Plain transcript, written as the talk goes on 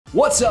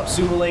What's up,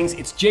 Sumalings?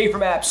 It's Jay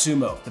from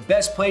AppSumo, the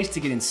best place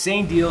to get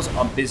insane deals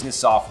on business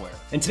software.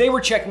 And today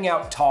we're checking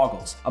out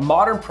t0ggles, a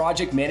modern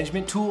project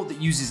management tool that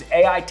uses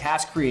AI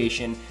task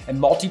creation and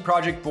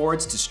multi-project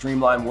boards to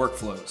streamline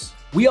workflows.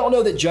 We all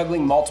know that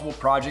juggling multiple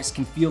projects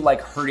can feel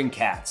like herding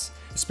cats,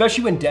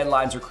 especially when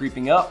deadlines are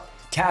creeping up,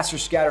 tasks are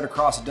scattered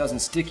across a dozen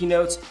sticky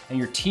notes, and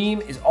your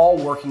team is all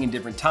working in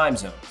different time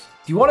zones.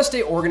 If you want to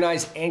stay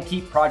organized and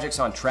keep projects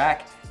on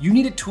track, you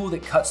need a tool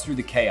that cuts through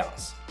the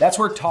chaos. That's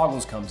where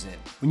t0ggles comes in.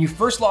 When you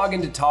first log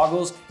into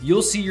t0ggles,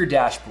 you'll see your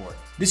dashboard.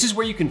 This is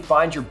where you can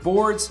find your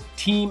boards,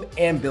 team,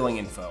 and billing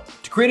info.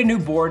 To create a new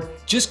board,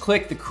 just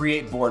click the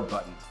Create Board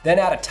button. Then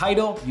add a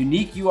title,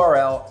 unique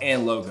URL,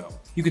 and logo.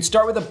 You can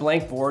start with a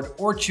blank board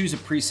or choose a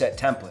preset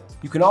template.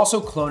 You can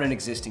also clone an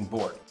existing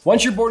board.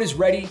 Once your board is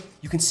ready,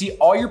 you can see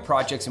all your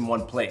projects in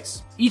one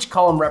place. Each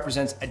column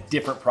represents a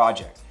different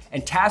project,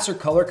 and tasks are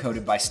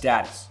color-coded by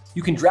status.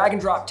 You can drag and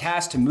drop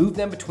tasks to move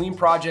them between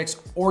projects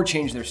or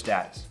change their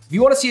status. If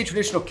you want to see a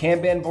traditional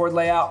Kanban board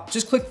layout,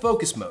 just click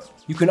Focus Mode.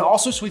 You can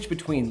also switch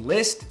between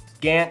list,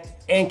 Gantt,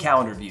 and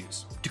calendar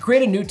views. To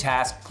create a new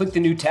task, click the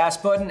New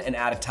Task button and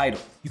add a title.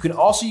 You can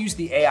also use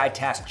the AI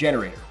task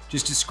generator.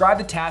 Just describe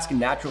the task in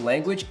natural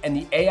language and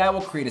the AI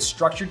will create a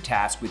structured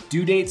task with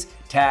due dates,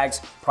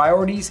 tags,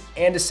 priorities,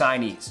 and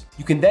assignees.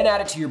 You can then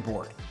add it to your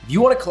board. If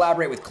you want to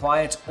collaborate with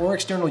clients or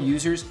external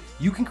users,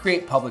 you can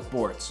create public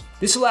boards.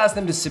 This allows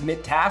them to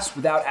submit tasks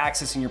without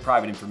accessing your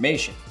private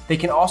information. They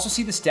can also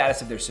see the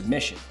status of their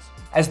submissions.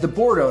 As the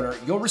board owner,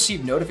 you'll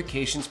receive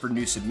notifications for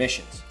new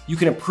submissions. You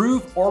can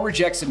approve or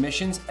reject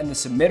submissions and the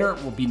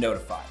submitter will be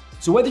notified.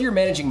 So whether you're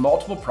managing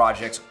multiple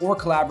projects or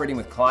collaborating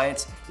with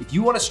clients, if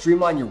you want to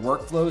streamline your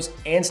workflows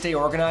and stay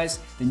organized,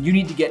 then you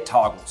need to get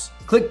t0ggles.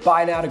 Click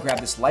Buy Now to grab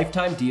this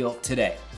lifetime deal today.